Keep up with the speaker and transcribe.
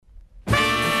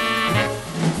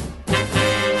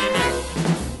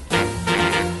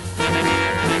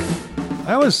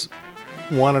always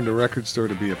wanted a record store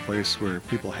to be a place where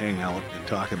people hang out and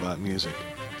talk about music.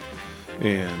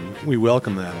 And we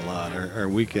welcome that a lot. Our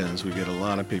weekends, we get a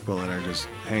lot of people that are just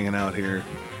hanging out here,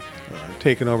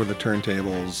 taking over the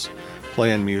turntables,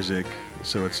 playing music.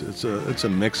 So it's a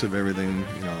mix of everything,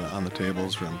 on the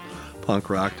tables, from punk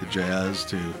rock to jazz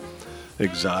to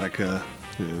exotica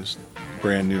to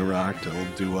brand new rock to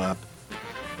old doo-wop.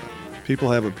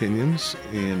 People have opinions,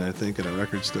 and I think at a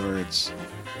record store,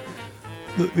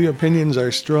 the opinions are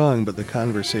strong, but the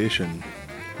conversation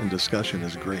and discussion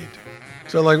is great.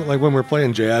 So like when we're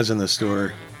playing jazz in the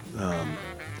store,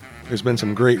 there's been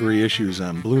some great reissues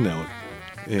on Blue Note.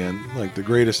 And like the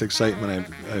greatest excitement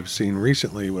I've seen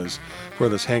recently was for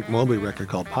this Hank Mobley record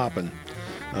called Poppin'.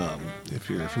 If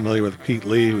you're familiar with Pete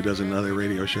Lee, who does another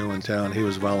radio show in town, he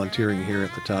was volunteering here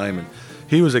at the time, and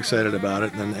he was excited about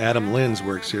it. And then Adam Linz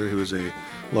works here, who is a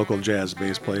local jazz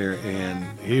bass player,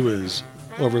 and he was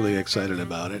overly excited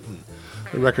about it. And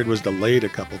the record was delayed a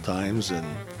couple times, and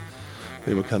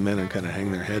they would come in and kind of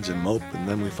hang their heads and mope, and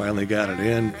then we finally got it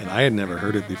in, and I had never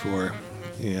heard it before,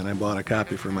 and I bought a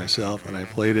copy for myself, and I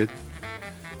played it,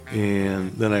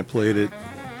 and then I played it,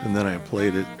 and then I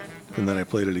played it, and then I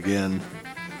played it again,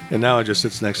 and now it just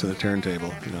sits next to the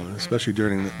turntable, especially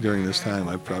during this time.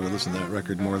 I've probably listened to that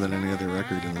record more than any other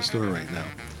record in the store right now.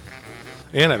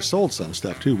 And I've sold some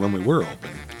stuff, too, when we were open,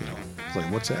 It's like,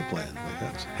 what's that playing? Like,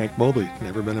 that's Hank Mobley,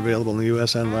 never been available in the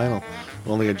U.S. on vinyl.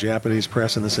 Only a Japanese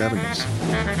press in the 70s.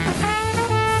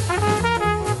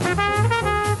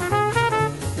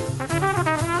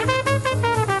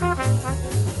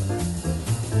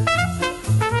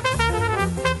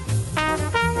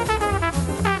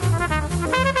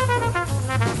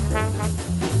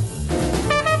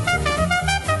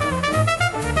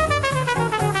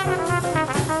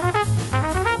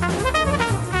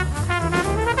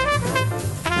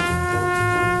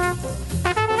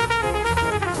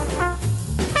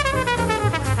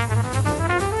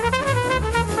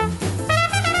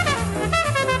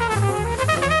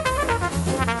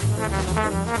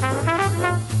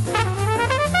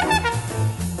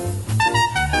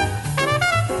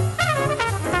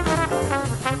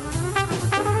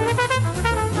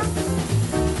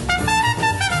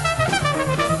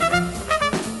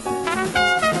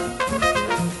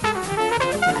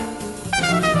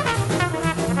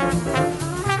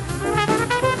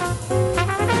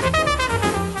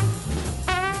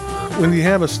 When you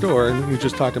have a store, and you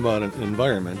just talked about an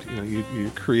environment,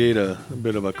 you create a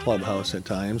bit of a clubhouse at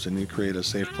times, and you create a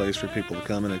safe place for people to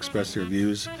come and express their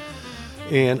views.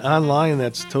 And online,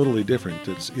 that's totally different.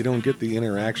 You don't get the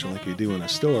interaction like you do in a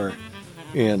store.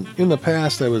 And in the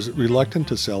past, I was reluctant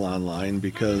to sell online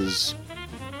because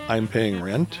I'm paying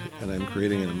rent, and I'm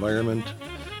creating an environment,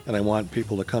 and I want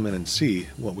people to come in and see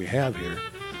what we have here.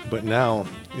 But now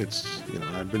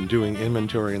I've been doing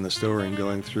inventory in the store and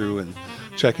going through and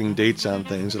checking dates on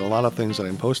things, and a lot of things that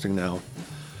I'm posting now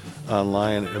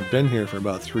online have been here for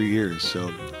about 3 years.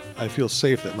 So I feel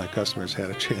safe that my customers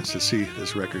had a chance to see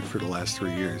this record for the last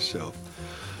 3 years. So,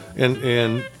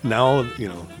 and now,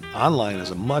 online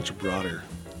is a much broader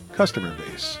customer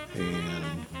base,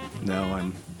 and now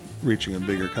I'm reaching a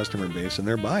bigger customer base, and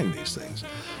they're buying these things.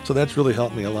 So that's really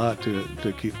helped me a lot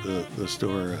to keep the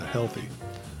store healthy.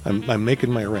 I'm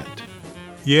making my rent.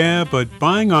 Yeah, but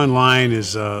buying online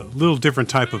is a little different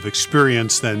type of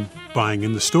experience than buying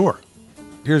in the store.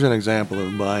 Here's an example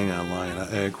of buying online.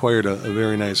 I acquired a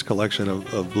very nice collection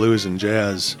of blues and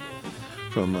jazz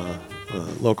from a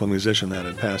local musician that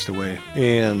had passed away.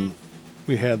 And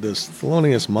we had this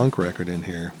Thelonious Monk record in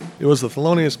here. It was the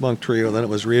Thelonious Monk Trio, then it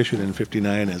was reissued in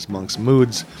 '59 as Monk's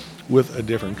Moods with a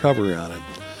different cover on it.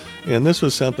 And this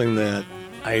was something that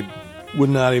I would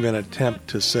not even attempt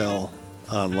to sell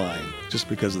online just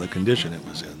because of the condition it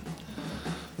was in.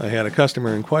 I had a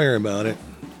customer inquire about it,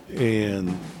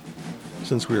 and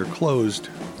since we were closed,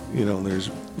 there's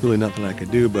really nothing I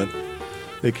could do, but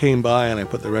they came by and I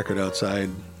put the record outside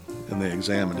and they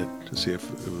examined it to see if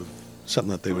it was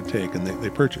something that they would take, and they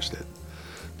purchased it.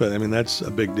 But that's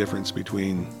a big difference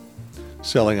between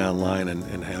selling online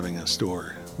and having a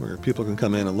store where people can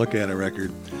come in and look at a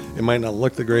record. It might not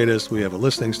look the greatest. We have a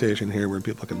listening station here where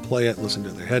people can play it, listen to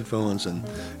their headphones, and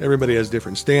everybody has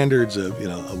different standards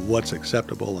of what's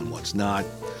acceptable and what's not.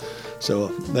 So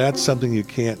that's something you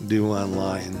can't do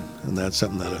online, and that's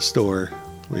something that a store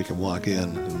where you can walk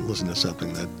in and listen to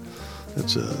something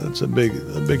that's a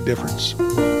big difference.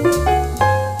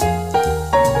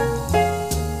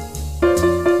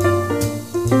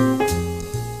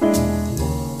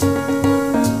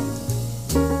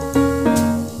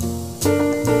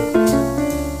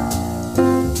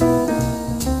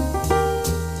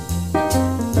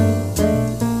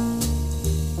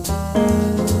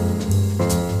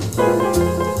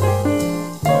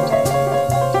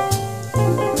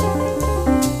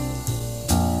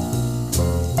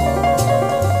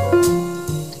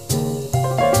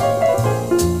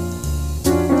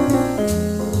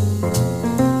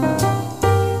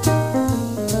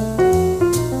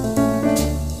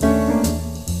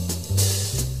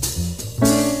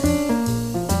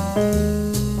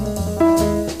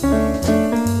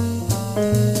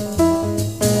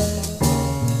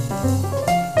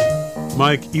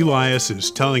 Mike Elias is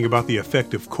telling about the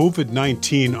effect of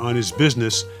COVID-19 on his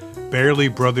business, Barely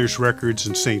Brothers Records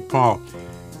in St. Paul.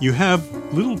 You have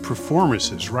little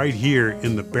performances right here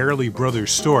in the Barely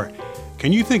Brothers store.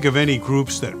 Can you think of any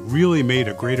groups that really made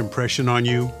a great impression on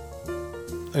you?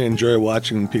 I enjoy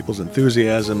watching people's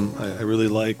enthusiasm. I really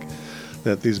like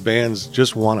that these bands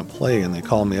just want to play, and they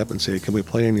call me up and say, can we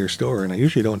play in your store? And I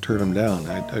usually don't turn them down.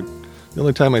 The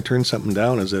only time I turn something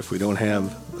down is if we don't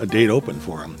have a date open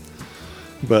for them.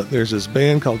 But there's this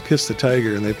band called Kiss the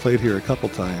Tiger, and they played here a couple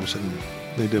times, and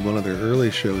they did one of their early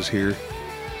shows here,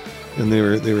 and they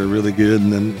were really good.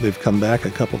 And then they've come back a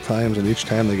couple times, and each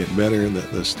time they get better.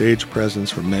 The stage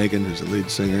presence from Megan, who's the lead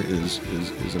singer, is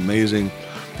amazing.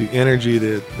 The energy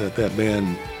that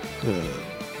band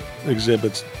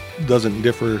exhibits doesn't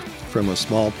differ from a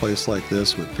small place like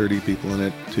this with 30 people in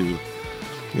it to,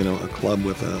 a club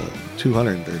with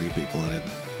 230 people in it.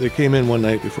 They came in one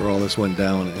night before all this went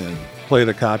down and played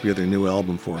a copy of their new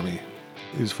album for me.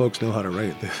 These folks know how to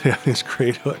write. They have these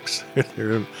great hooks.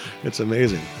 It's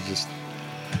amazing.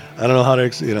 I don't know how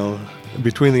to,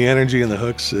 between the energy and the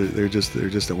hooks, they're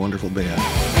just a wonderful band.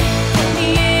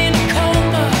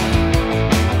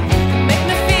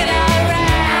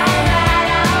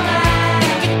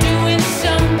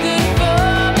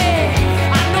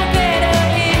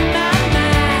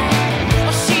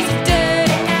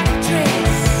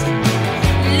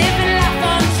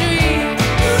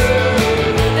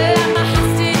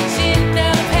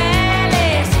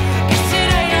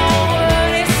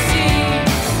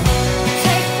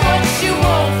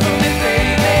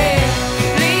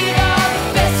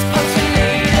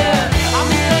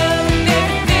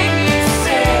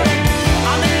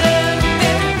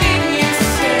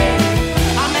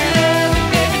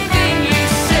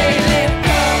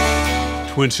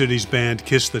 Twin Cities band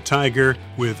Kiss the Tiger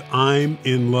with I'm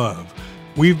in Love.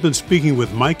 We've been speaking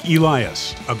with Mike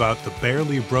Elias about the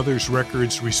Barely Brothers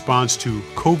Records response to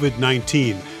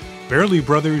COVID-19. Barely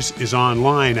Brothers is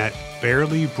online at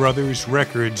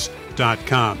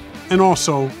barelybrothersrecords.com and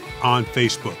also on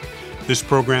Facebook. This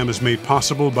program is made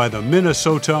possible by the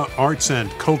Minnesota Arts and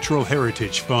Cultural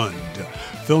Heritage Fund.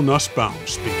 Phil Nussbaum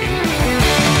speaking.